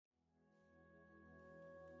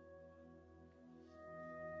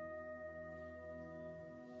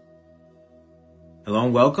Hello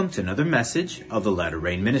and welcome to another message of the Latter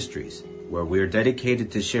Rain Ministries, where we are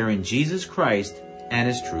dedicated to sharing Jesus Christ and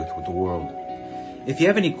His truth with the world. If you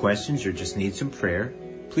have any questions or just need some prayer,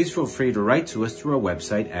 please feel free to write to us through our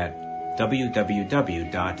website at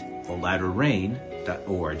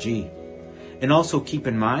www.thelatterrain.org. And also keep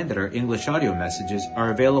in mind that our English audio messages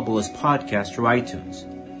are available as podcasts through iTunes.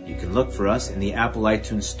 You can look for us in the Apple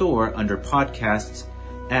iTunes Store under podcasts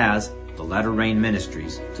as the Latter Rain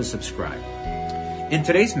Ministries to subscribe. In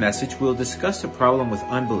today's message, we'll discuss the problem with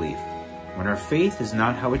unbelief, when our faith is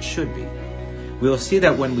not how it should be. We'll see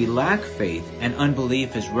that when we lack faith and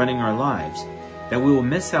unbelief is running our lives, that we will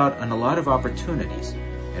miss out on a lot of opportunities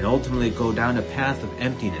and ultimately go down a path of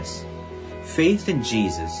emptiness. Faith in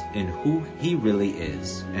Jesus, in who He really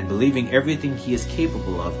is, and believing everything He is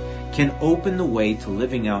capable of, can open the way to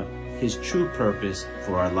living out His true purpose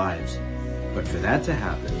for our lives. But for that to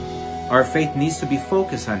happen, our faith needs to be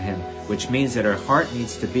focused on Him, which means that our heart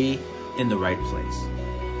needs to be in the right place.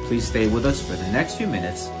 Please stay with us for the next few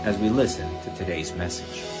minutes as we listen to today's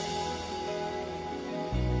message.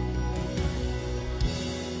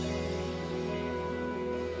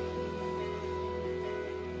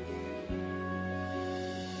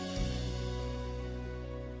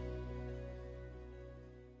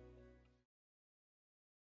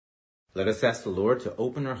 Let us ask the Lord to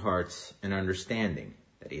open our hearts and understanding,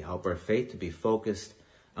 that He help our faith to be focused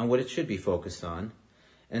on what it should be focused on,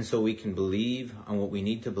 and so we can believe on what we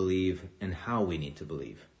need to believe and how we need to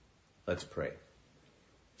believe. Let's pray.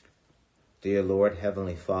 Dear Lord,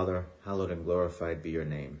 Heavenly Father, hallowed and glorified be your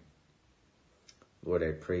name. Lord,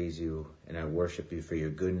 I praise you and I worship you for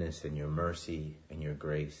your goodness and your mercy and your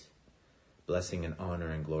grace. Blessing and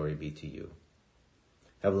honor and glory be to you.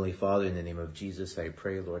 Heavenly Father, in the name of Jesus, I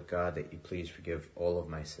pray, Lord God, that you please forgive all of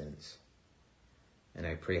my sins. And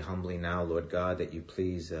I pray humbly now, Lord God, that you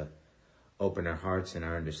please open our hearts and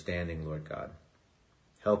our understanding, Lord God.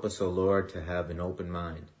 Help us, O Lord, to have an open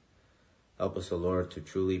mind. Help us, O Lord, to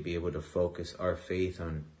truly be able to focus our faith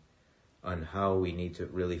on how we need to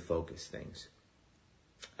really focus things.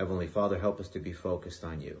 Heavenly Father, help us to be focused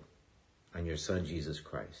on you, on your Son, Jesus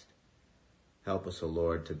Christ. Help us, O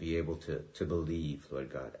Lord, to be able to believe, Lord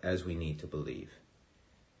God, as we need to believe.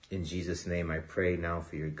 In Jesus' name, I pray now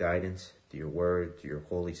for your guidance, to your word, to your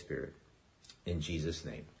Holy Spirit. In Jesus'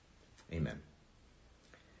 name, amen.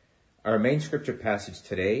 Our main scripture passage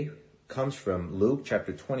today comes from Luke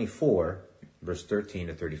chapter 24, verse 13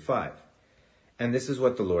 to 35. And this is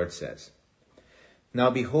what the Lord says. Now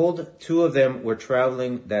behold, two of them were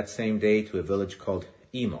traveling that same day to a village called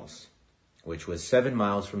Emmaus, which was 7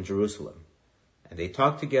 miles from Jerusalem. And they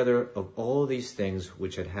talked together of all these things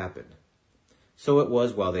which had happened. So it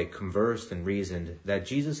was while they conversed and reasoned that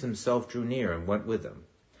Jesus himself drew near and went with them.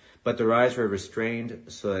 But their eyes were restrained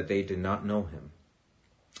so that they did not know him.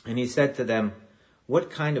 And he said to them, What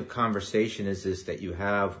kind of conversation is this that you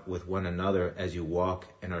have with one another as you walk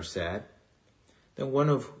and are sad? Then one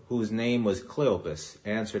of whose name was Cleopas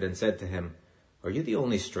answered and said to him, Are you the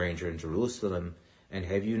only stranger in Jerusalem, and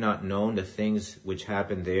have you not known the things which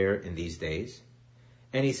happened there in these days?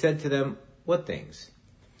 And he said to them, What things?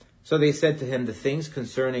 So they said to him, The things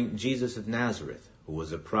concerning Jesus of Nazareth, who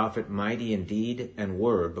was a prophet mighty in deed and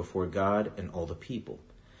word before God and all the people,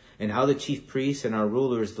 and how the chief priests and our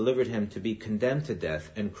rulers delivered him to be condemned to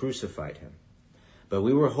death and crucified him. But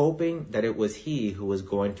we were hoping that it was he who was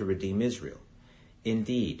going to redeem Israel.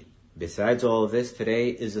 Indeed, besides all of this, today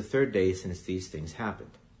is the third day since these things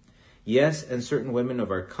happened. Yes, and certain women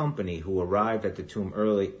of our company who arrived at the tomb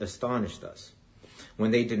early astonished us.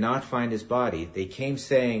 When they did not find his body, they came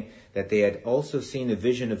saying that they had also seen a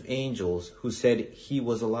vision of angels who said he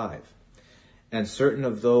was alive. And certain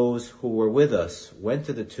of those who were with us went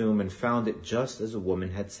to the tomb and found it just as the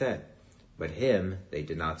woman had said, but him they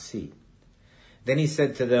did not see. Then he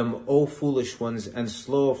said to them, O foolish ones, and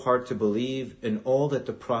slow of heart to believe in all that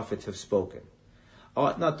the prophets have spoken.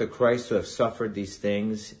 Ought not the Christ to have suffered these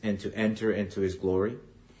things and to enter into his glory?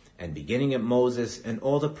 And beginning at Moses and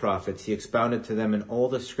all the prophets, he expounded to them in all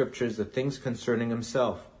the scriptures the things concerning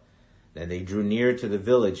himself. Then they drew near to the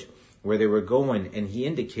village where they were going, and he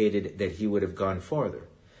indicated that he would have gone farther.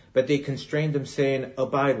 But they constrained him, saying,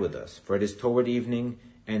 Abide with us, for it is toward evening,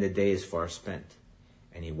 and the day is far spent.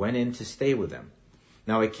 And he went in to stay with them.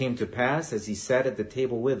 Now it came to pass, as he sat at the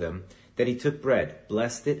table with them, that he took bread,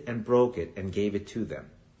 blessed it, and broke it, and gave it to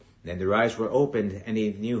them. Then their eyes were opened, and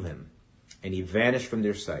they knew him. And he vanished from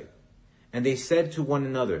their sight. And they said to one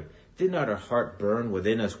another, Did not our heart burn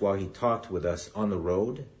within us while he talked with us on the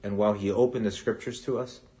road, and while he opened the scriptures to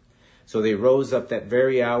us? So they rose up that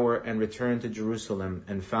very hour and returned to Jerusalem,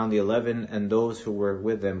 and found the 11 and those who were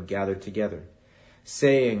with them gathered together.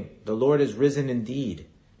 saying, "The Lord is risen indeed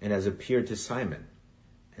and has appeared to Simon."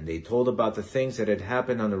 And they told about the things that had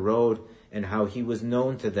happened on the road and how he was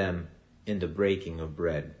known to them in the breaking of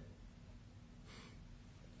bread.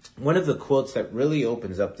 One of the quotes that really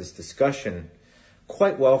opens up this discussion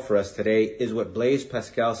quite well for us today is what Blaise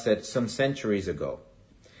Pascal said some centuries ago.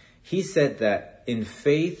 He said that in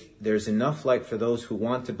faith, there's enough light for those who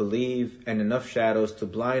want to believe and enough shadows to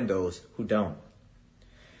blind those who don't.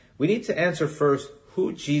 We need to answer first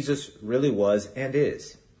who Jesus really was and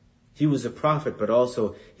is. He was a prophet, but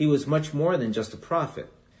also he was much more than just a prophet.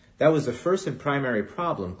 That was the first and primary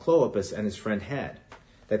problem Clopas and his friend had,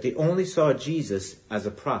 that they only saw Jesus as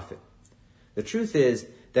a prophet. The truth is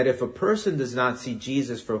that if a person does not see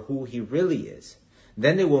Jesus for who he really is,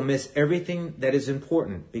 then they will miss everything that is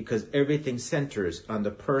important, because everything centers on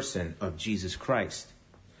the person of Jesus Christ.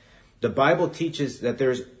 The Bible teaches that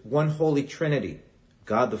there is one holy Trinity,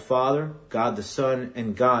 God the Father, God the Son,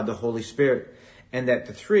 and God the Holy Spirit, and that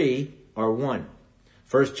the three are one.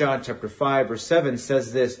 1 John chapter 5, verse 7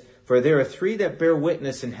 says this, "For there are three that bear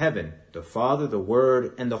witness in heaven, the Father, the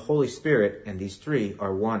Word, and the Holy Spirit, and these three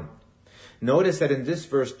are one." Notice that in this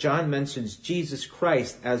verse, John mentions Jesus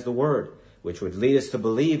Christ as the Word, which would lead us to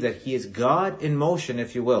believe that he is God in motion,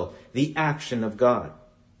 if you will, the action of God.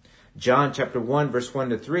 John chapter 1, verse 1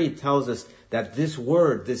 to 3 tells us that this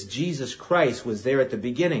Word, this Jesus Christ, was there at the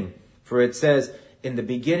beginning. For it says, "In the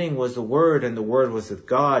beginning was the Word, and the Word was with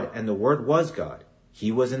God, and the Word was God.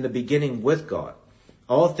 He was in the beginning with God.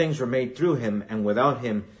 All things were made through him, and without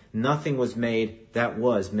him nothing was made that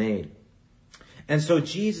was made." And so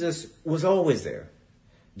Jesus was always there.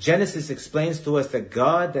 Genesis explains to us that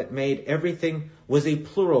God that made everything was a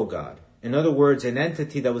plural God. In other words, an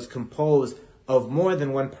entity that was composed of more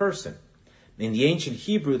than one person. In the ancient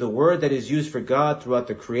Hebrew, the word that is used for God throughout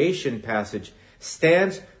the creation passage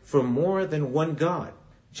stands for more than one God.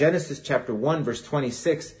 Genesis chapter 1, verse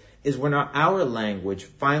 26 is when our language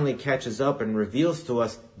finally catches up and reveals to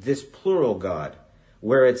us this plural God,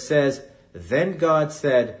 where it says, "Then God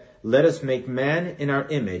said, let us make man in our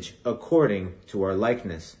image according to our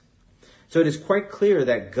likeness." So it is quite clear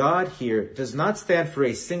that God here does not stand for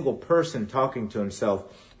a single person talking to himself,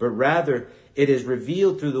 but rather it is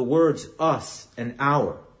revealed through the words us and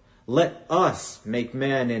our. Let us make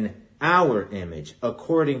man in our image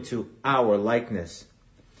according to our likeness.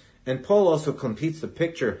 And Paul also completes the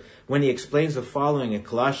picture when he explains the following in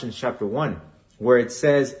Colossians chapter 1, where it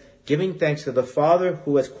says, "Giving thanks to the Father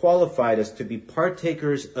who has qualified us to be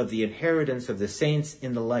partakers of the inheritance of the saints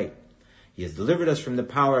in the light. He has delivered us from the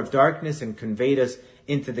power of darkness and conveyed us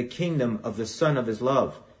into the kingdom of the Son of his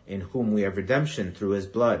love, in whom we have redemption through his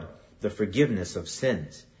blood, the forgiveness of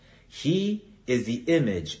sins. He is the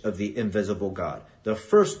image of the invisible God, the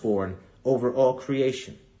firstborn over all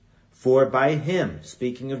creation. For by him,"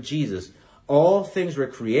 speaking of Jesus, "all things were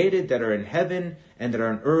created that are in heaven and that are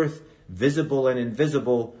on earth, visible and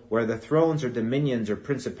invisible, whether thrones or dominions or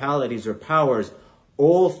principalities or powers.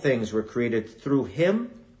 All things were created through him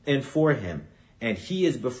and for him. And he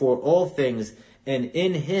is before all things, and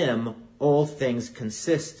in him all things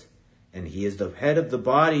consist. And he is the head of the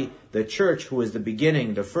body, the church, who is the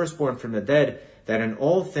beginning, the firstborn from the dead, that in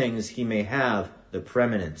all things he may have the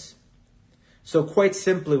preeminence." So quite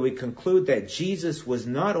simply, we conclude that Jesus was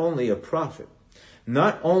not only a prophet,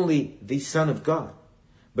 not only the Son of God,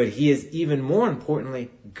 but he is even more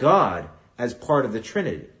importantly God as part of the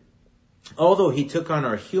Trinity. Although he took on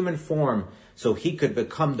our human form so he could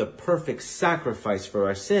become the perfect sacrifice for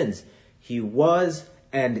our sins, he was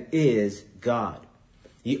and is God.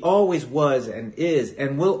 He always was and is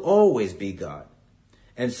and will always be God.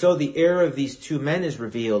 And so the error of these two men is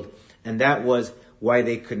revealed, and that was why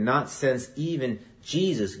they could not sense even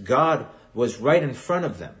Jesus. God was right in front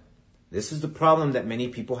of them. This is the problem that many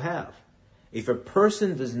people have. If a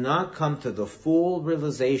person does not come to the full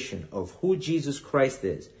realization of who Jesus Christ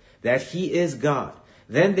is, that he is God,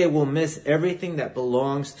 then they will miss everything that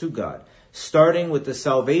belongs to God, starting with the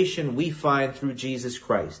salvation we find through Jesus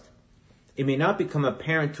Christ. It may not become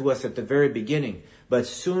apparent to us at the very beginning, but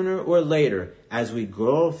sooner or later, as we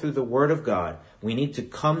grow through the Word of God, we need to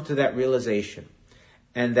come to that realization,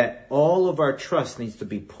 and that all of our trust needs to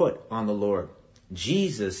be put on the Lord.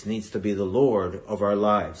 Jesus needs to be the Lord of our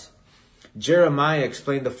lives. Jeremiah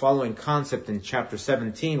explained the following concept in chapter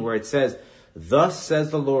 17, where it says, "Thus says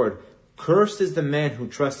the Lord, cursed is the man who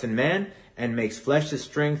trusts in man and makes flesh his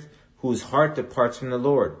strength, whose heart departs from the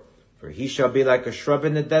Lord. For he shall be like a shrub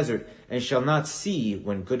in the desert, and shall not see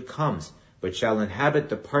when good comes, but shall inhabit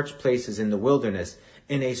the parched places in the wilderness,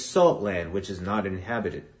 in a salt land which is not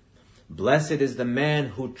inhabited. Blessed is the man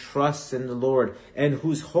who trusts in the Lord and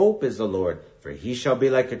whose hope is the Lord. For he shall be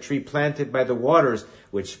like a tree planted by the waters,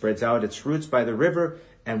 which spreads out its roots by the river,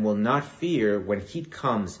 and will not fear when heat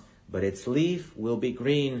comes, but its leaf will be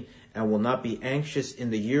green, and will not be anxious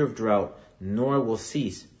in the year of drought, nor will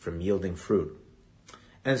cease from yielding fruit.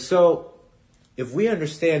 And so, if we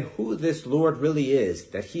understand who this Lord really is,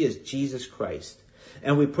 that he is Jesus Christ,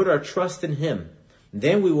 and we put our trust in him,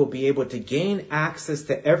 then we will be able to gain access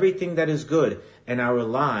to everything that is good, and our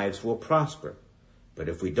lives will prosper. But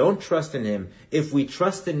if we don't trust in him, if we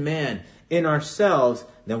trust in man, in ourselves,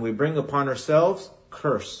 then we bring upon ourselves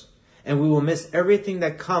curse, and we will miss everything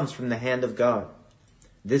that comes from the hand of God.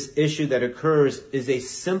 This issue that occurs is a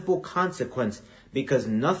simple consequence because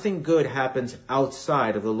nothing good happens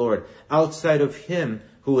outside of the Lord, outside of him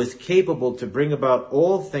who is capable to bring about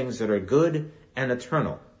all things that are good and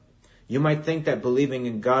eternal. You might think that believing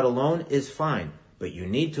in God alone is fine, but you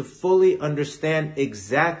need to fully understand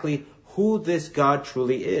exactly who this God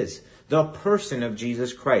truly is, the person of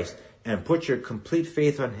Jesus Christ, and put your complete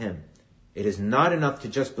faith on him. It is not enough to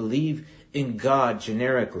just believe in God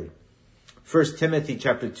generically. 1 Timothy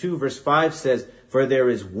chapter 2 verse 5 says, "For there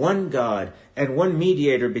is one God and one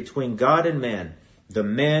mediator between God and man, the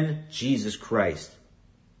man Jesus Christ."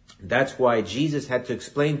 That's why Jesus had to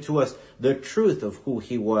explain to us the truth of who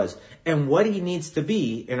he was and what he needs to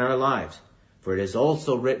be in our lives. For it is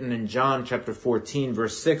also written in John chapter 14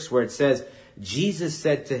 verse 6 where it says, Jesus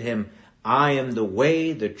said to him, "I am the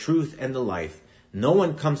way, the truth, and the life. No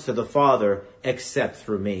one comes to the Father except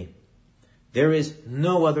through me." There is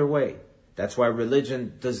no other way. That's why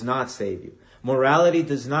religion does not save you. Morality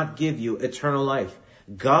does not give you eternal life.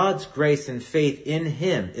 God's grace and faith in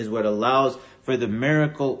him is what allows for the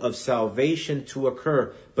miracle of salvation to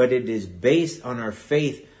occur, but it is based on our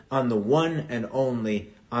faith on the one and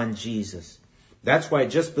only, on Jesus. That's why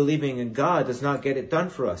just believing in God does not get it done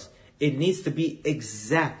for us. It needs to be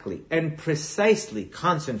exactly and precisely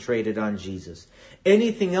concentrated on Jesus.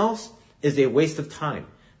 Anything else is a waste of time,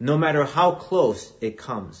 no matter how close it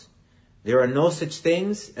comes. There are no such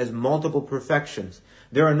things as multiple perfections.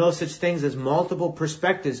 There are no such things as multiple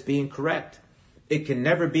perspectives being correct. It can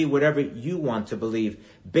never be whatever you want to believe,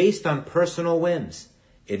 based on personal whims.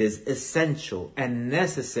 It is essential and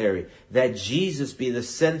necessary that Jesus be the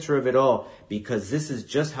center of it all, because this is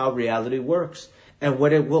just how reality works. And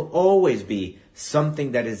what it will always be,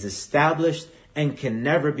 something that is established and can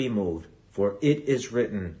never be moved. For it is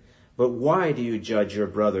written, "But why do you judge your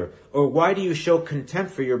brother? Or why do you show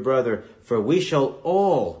contempt for your brother? For we shall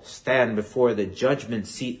all stand before the judgment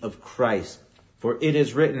seat of Christ. For it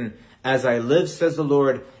is written, As I live, says the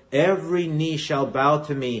Lord, every knee shall bow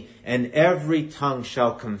to me, and every tongue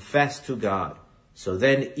shall confess to God. So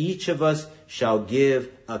then each of us shall give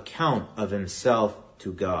account of himself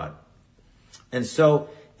to God." And so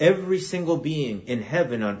every single being in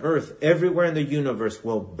heaven, on earth, everywhere in the universe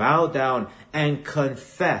will bow down and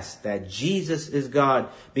confess that Jesus is God,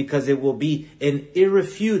 because it will be an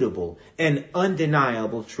irrefutable and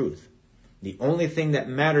undeniable truth. The only thing that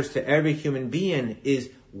matters to every human being is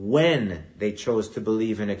when they chose to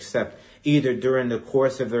believe and accept, either during the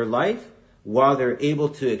course of their life, while they're able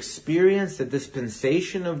to experience the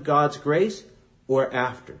dispensation of God's grace, or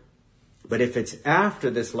after. But if it's after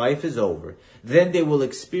this life is over, then they will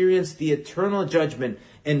experience the eternal judgment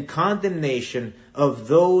and condemnation of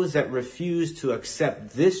those that refuse to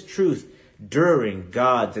accept this truth during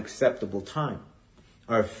God's acceptable time.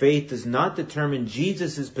 Our faith does not determine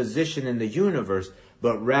Jesus' position in the universe,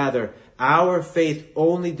 but rather our faith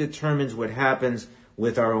only determines what happens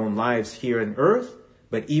with our own lives here on earth,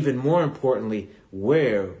 but even more importantly,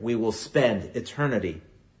 where we will spend eternity.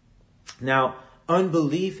 Now,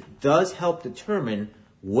 unbelief does help determine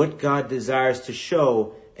what God desires to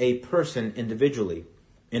show a person individually.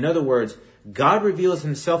 In other words, God reveals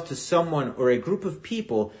himself to someone or a group of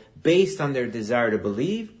people based on their desire to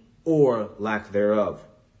believe or lack thereof.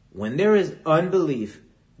 When there is unbelief,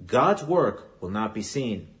 God's work will not be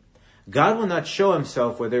seen. God will not show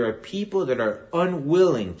himself where there are people that are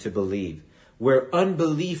unwilling to believe, where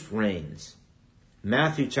unbelief reigns.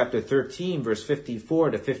 Matthew chapter 13, verse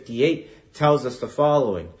 54 to 58 tells us the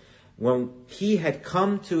following. When he had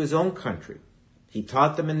come to his own country, he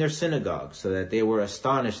taught them in their synagogue, so that they were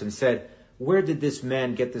astonished and said, "Where did this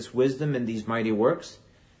man get this wisdom and these mighty works?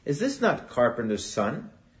 Is this not carpenter's son?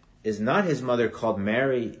 Is not his mother called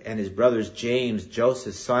Mary, and his brothers James,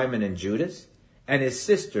 Joseph, Simon, and Judas? And his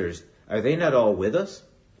sisters, are they not all with us?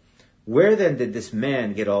 Where then did this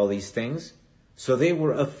man get all these things?" So they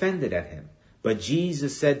were offended at him. But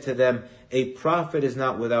Jesus said to them, "A prophet is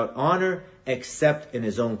not without honor except in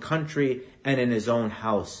his own country and in his own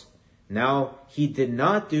house." Now he did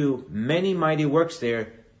not do many mighty works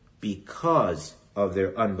there because of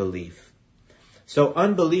their unbelief. So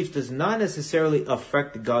unbelief does not necessarily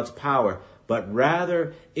affect God's power, but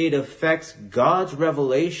rather it affects God's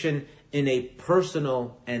revelation in a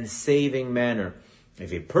personal and saving manner.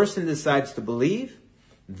 If a person decides to believe,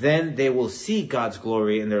 then they will see God's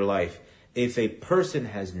glory in their life. If a person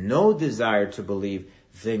has no desire to believe,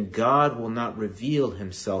 then God will not reveal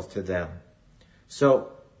himself to them.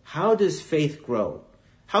 So, how does faith grow?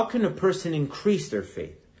 How can a person increase their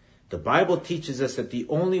faith? The Bible teaches us that the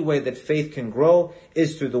only way that faith can grow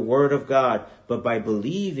is through the Word of God, but by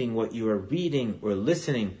believing what you are reading or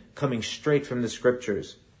listening coming straight from the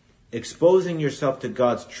Scriptures. Exposing yourself to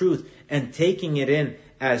God's truth and taking it in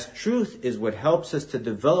as truth is what helps us to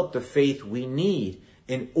develop the faith we need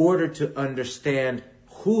in order to understand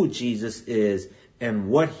who Jesus is and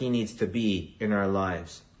what he needs to be in our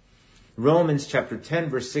lives. Romans chapter 10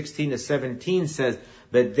 verse 16 to 17 says,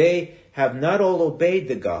 "But they have not all obeyed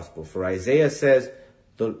the gospel. For Isaiah says,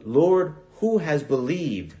 'The Lord, who has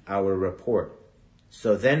believed our report?'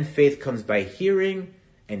 So then faith comes by hearing,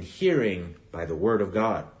 and hearing by the word of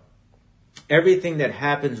God." Everything that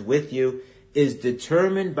happens with you is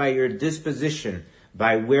determined by your disposition,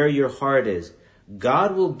 by where your heart is.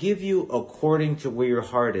 God will give you according to where your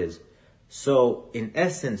heart is. So, in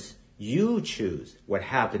essence, you choose what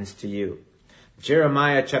happens to you.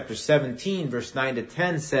 Jeremiah chapter 17, verse 9 to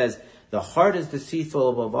 10 says, "The heart is deceitful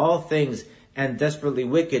above all things and desperately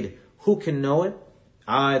wicked. Who can know it?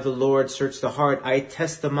 I, the Lord, search the heart. I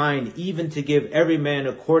test the mind, even to give every man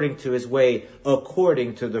according to his way,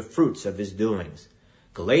 according to the fruits of his doings."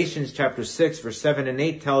 Galatians chapter 6, verse 7 and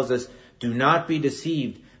 8 tells us, "Do not be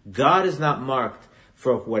deceived. God is not mocked.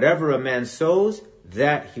 For whatever a man sows,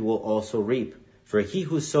 that he will also reap. For he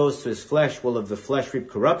who sows to his flesh will of the flesh reap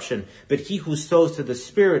corruption, but he who sows to the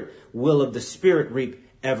Spirit will of the Spirit reap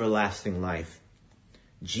everlasting life."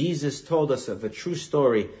 Jesus told us of a true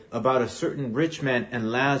story about a certain rich man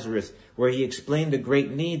and Lazarus, where he explained the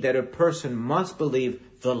great need that a person must believe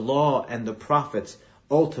the law and the prophets,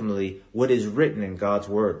 ultimately what is written in God's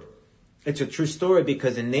word. It's a true story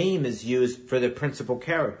because a name is used for the principal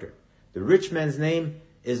character. The rich man's name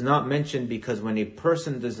is not mentioned because when a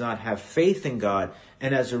person does not have faith in God,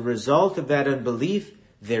 and as a result of that unbelief,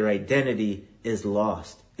 their identity is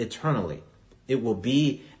lost eternally. It will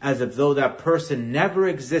be as if though that person never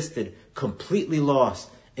existed, completely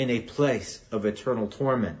lost in a place of eternal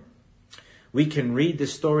torment. We can read the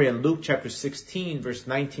story in Luke chapter 16, verse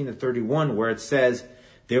 19 to 31, where it says,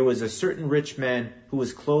 "There was a certain rich man who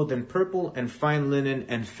was clothed in purple and fine linen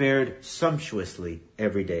and fared sumptuously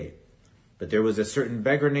every day. But there was a certain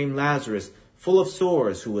beggar named Lazarus, full of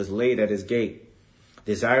sores, who was laid at his gate,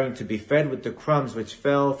 desiring to be fed with the crumbs which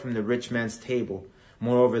fell from the rich man's table.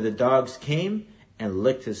 Moreover, the dogs came and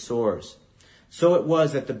licked his sores. So it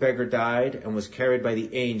was that the beggar died and was carried by the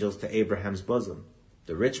angels to Abraham's bosom.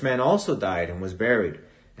 The rich man also died and was buried.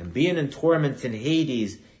 And being in torment in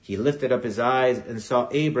Hades, he lifted up his eyes and saw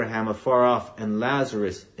Abraham afar off and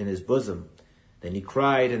Lazarus in his bosom. Then he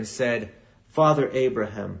cried and said, 'Father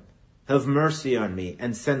Abraham, have mercy on me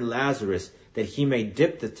and send Lazarus that he may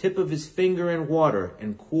dip the tip of his finger in water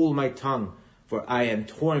and cool my tongue, for I am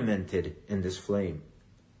tormented in this flame.'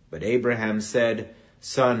 But Abraham said,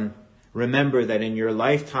 'Son, remember that in your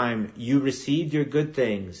lifetime you received your good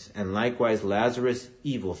things, and likewise Lazarus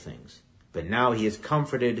evil things. But now he is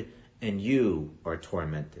comforted, and you are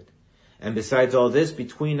tormented. And besides all this,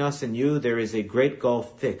 between us and you there is a great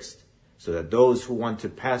gulf fixed, so that those who want to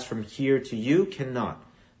pass from here to you cannot,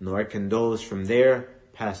 nor can those from there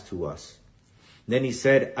pass to us.' Then he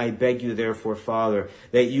said, 'I beg you therefore, Father,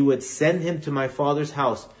 that you would send him to my father's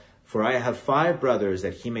house, for I have 5 brothers,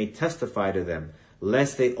 that he may testify to them,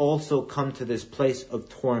 lest they also come to this place of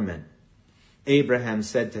torment.' Abraham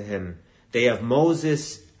said to him, 'They have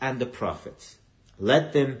Moses and the prophets.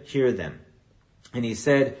 Let them hear them.' And he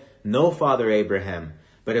said, 'No, Father Abraham,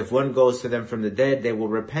 but if one goes to them from the dead, they will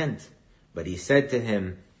repent.' But he said to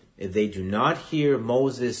him, 'If they do not hear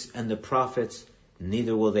Moses and the prophets,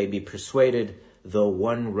 neither will they be persuaded, though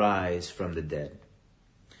one rise from the dead.'"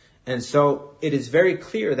 And so it is very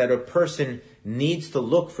clear that a person needs to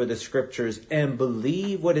look for the scriptures and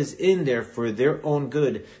believe what is in there for their own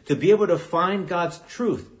good, to be able to find God's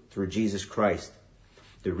truth through Jesus Christ.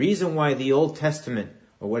 The reason why the Old Testament,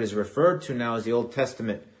 or what is referred to now as the Old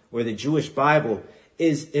Testament, or the Jewish Bible,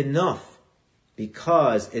 is enough,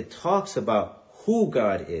 because it talks about who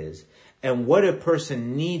God is and what a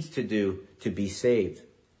person needs to do to be saved.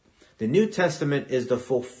 The New Testament is the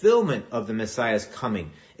fulfillment of the Messiah's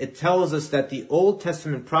coming. It tells us that the Old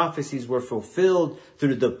Testament prophecies were fulfilled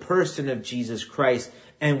through the person of Jesus Christ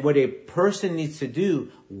and what a person needs to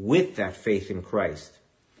do with that faith in Christ.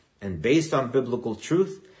 And based on biblical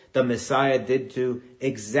truth, the Messiah did do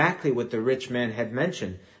exactly what the rich man had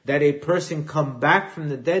mentioned, that a person come back from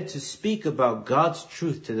the dead to speak about God's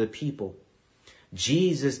truth to the people.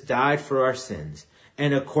 Jesus died for our sins,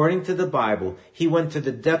 and according to the Bible, he went to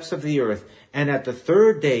the depths of the earth, and at the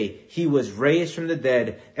third day he was raised from the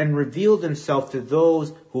dead and revealed himself to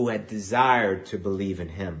those who had desired to believe in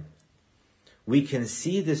him. We can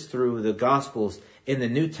see this through the Gospels in the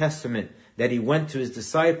New Testament, that he went to his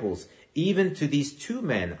disciples, even to these two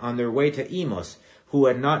men on their way to Emmaus, who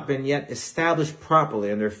had not been yet established properly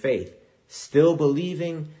in their faith, still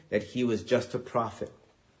believing that he was just a prophet.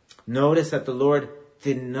 Notice that the Lord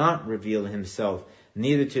did not reveal himself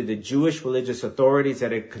neither to the Jewish religious authorities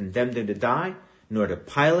that had condemned him to die, nor to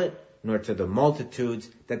Pilate, nor to the multitudes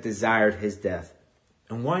that desired his death.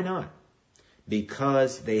 And why not?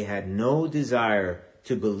 Because they had no desire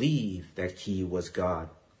to believe that he was God.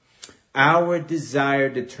 Our desire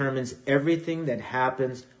determines everything that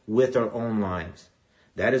happens with our own lives.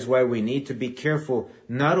 That is why we need to be careful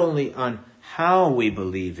not only on how we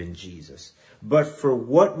believe in Jesus, but for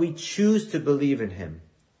what we choose to believe in him.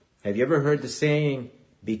 Have you ever heard the saying,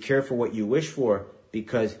 be careful what you wish for,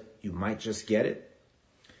 because you might just get it?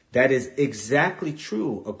 That is exactly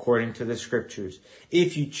true according to the scriptures.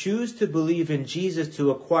 If you choose to believe in Jesus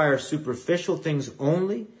to acquire superficial things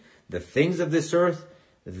only, the things of this earth,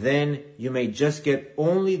 then you may just get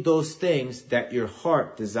only those things that your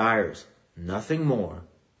heart desires. Nothing more,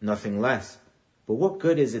 nothing less. But what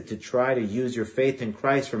good is it to try to use your faith in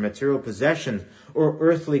Christ for material possessions or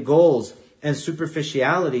earthly goals and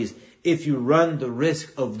superficialities if you run the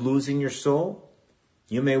risk of losing your soul?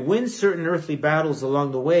 You may win certain earthly battles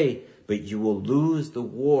along the way, but you will lose the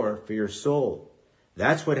war for your soul.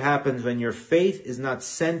 That's what happens when your faith is not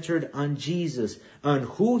centered on Jesus, on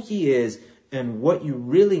who he is, and what you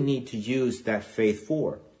really need to use that faith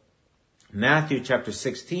for. Matthew chapter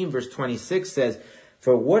 16 verse 26 says,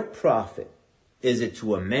 "For what profit is it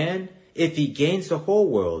to a man if he gains the whole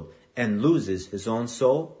world and loses his own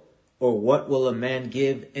soul? Or what will a man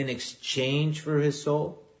give in exchange for his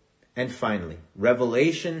soul?" And finally,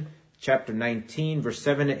 Revelation chapter 19 verse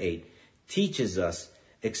 7 to 8 teaches us,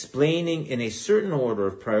 explaining in a certain order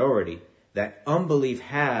of priority, that unbelief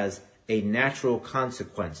has a natural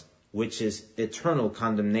consequence, which is eternal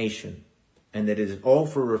condemnation, and that it is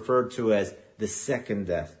also referred to as the second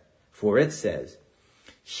death. For it says,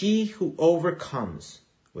 "He who overcomes,"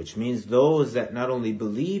 which means those that not only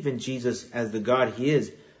believe in Jesus as the God he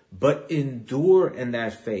is, but endure in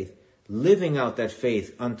that faith, living out that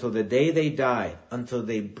faith until the day they die, until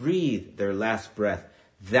they breathe their last breath.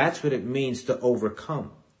 That's what it means to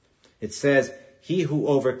overcome. It says, "He who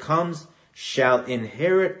overcomes shall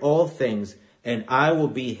inherit all things, and I will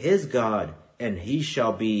be his God, and he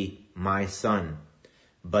shall be my son."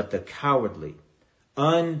 But the cowardly,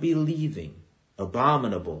 unbelieving,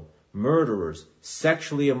 abominable, murderers,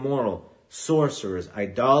 sexually immoral, sorcerers,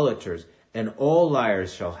 idolaters, and all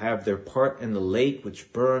liars shall have their part in the lake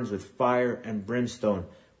which burns with fire and brimstone,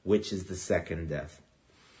 which is the second death.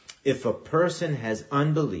 If a person has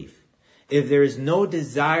unbelief, if there is no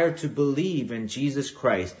desire to believe in Jesus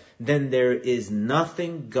Christ, then there is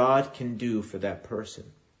nothing God can do for that person.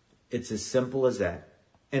 It's as simple as that.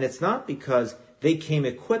 And it's not because they came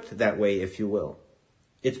equipped that way, if you will.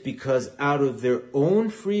 It's because out of their own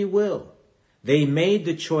free will, they made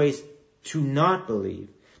the choice to not believe,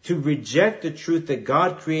 to reject the truth that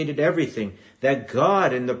God created everything, that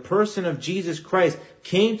God in the person of Jesus Christ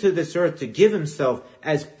came to this earth to give himself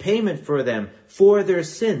as payment for them, for their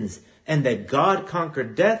sins, and that God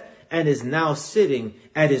conquered death and is now sitting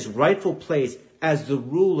at his rightful place as the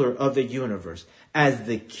ruler of the universe, as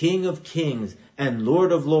the King of kings and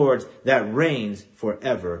Lord of lords that reigns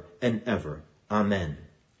forever and ever. Amen.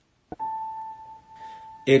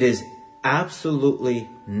 It is absolutely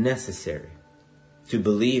necessary to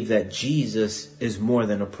believe that Jesus is more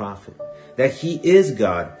than a prophet, that he is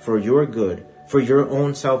God for your good, for your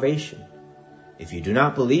own salvation. If you do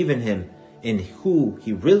not believe in him, in who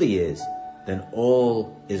he really is, then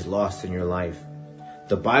all is lost in your life.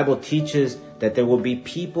 The Bible teaches that there will be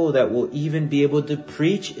people that will even be able to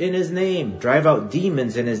preach in his name, drive out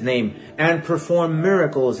demons in his name, and perform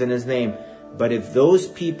miracles in his name. But if those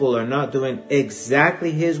people are not doing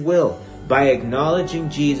exactly his will, by acknowledging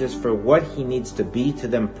Jesus for what he needs to be to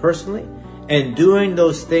them personally, and doing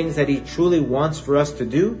those things that he truly wants for us to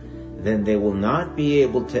do, then they will not be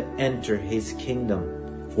able to enter his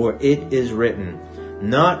kingdom. For it is written,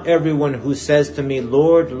 not everyone who says to me,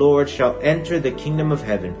 Lord, Lord, shall enter the kingdom of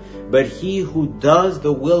heaven, but he who does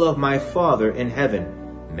the will of my Father in heaven.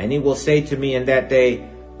 Many will say to me in that day,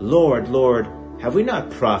 Lord, Lord, have we not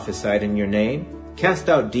prophesied in your name, cast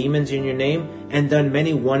out demons in your name, and done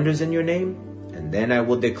many wonders in your name? And then I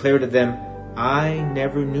will declare to them, I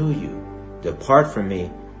never knew you. Depart from me,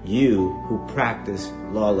 you who practice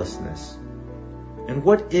lawlessness. And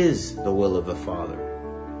what is the will of the Father?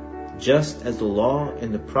 Just as the law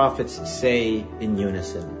and the prophets say in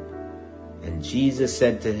unison. And Jesus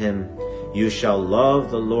said to him, you shall love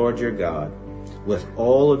the Lord your God with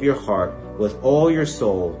all of your heart, with all your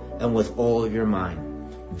soul, and with all of your mind.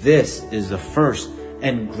 This is the first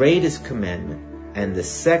and greatest commandment, and the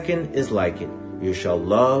second is like it. You shall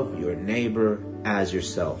love your neighbor as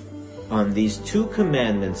yourself. On these two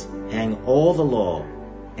commandments hang all the law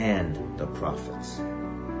and the prophets.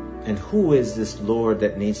 And who is this Lord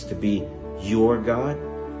that needs to be your God?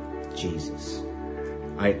 Jesus.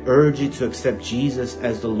 I urge you to accept Jesus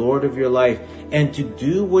as the Lord of your life and to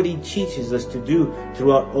do what he teaches us to do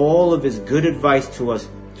throughout all of his good advice to us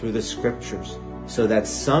through the scriptures, so that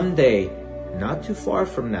someday, not too far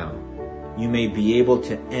from now, you may be able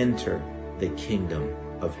to enter the kingdom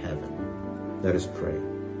of heaven. Let us pray.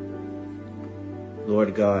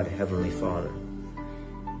 Lord God, Heavenly Father,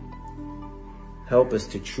 help us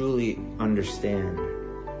to truly understand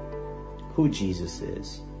who Jesus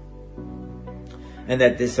is. And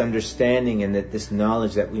that this understanding and that this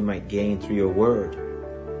knowledge that we might gain through your word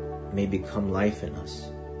may become life in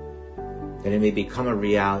us. That it may become a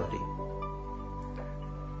reality.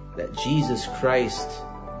 That Jesus Christ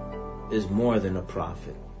is more than a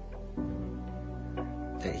prophet.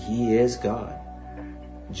 That he is God,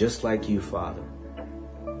 just like you, Father.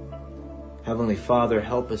 Heavenly Father,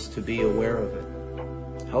 help us to be aware of it.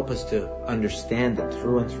 Help us to understand it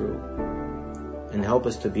through and through. And help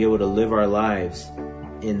us to be able to live our lives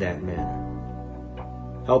in that manner.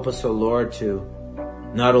 Help us, O Lord, to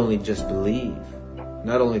not only just believe,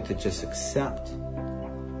 not only to just accept,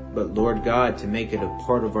 but Lord God, to make it a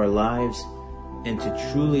part of our lives and to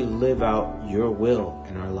truly live out your will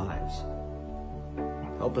in our lives.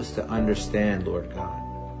 Help us to understand, Lord God.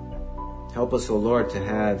 Help us, O Lord, to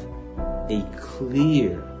have a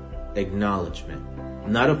clear acknowledgement,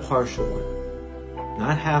 not a partial one,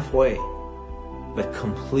 not halfway, but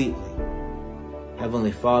completely.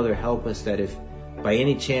 Heavenly Father, help us that if by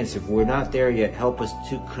any chance, if we're not there yet, help us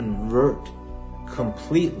to convert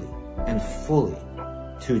completely and fully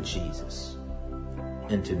to Jesus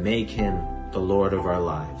and to make him the Lord of our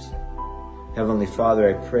lives. Heavenly Father,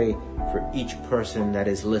 I pray for each person that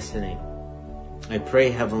is listening. I pray,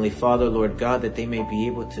 Heavenly Father, Lord God, that they may be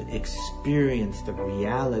able to experience the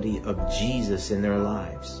reality of Jesus in their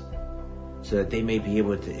lives, so that they may be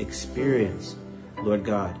able to experience, Lord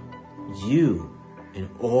God, you in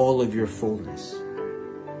all of your fullness.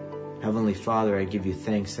 Heavenly Father, I give you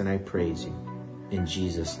thanks and I praise you. In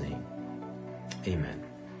Jesus' name, amen.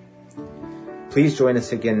 Please join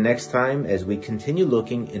us again next time as we continue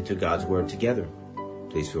looking into God's Word together.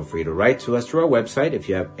 Please feel free to write to us through our website if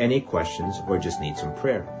you have any questions or just need some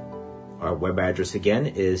prayer. Our web address again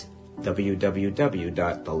is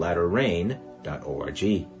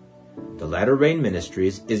www.thelatterrain.org. The Latter Rain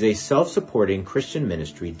Ministries is a self-supporting Christian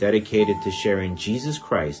ministry dedicated to sharing Jesus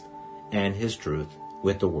Christ and his truth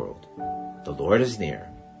with the world. The Lord is near.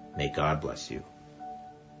 May God bless you.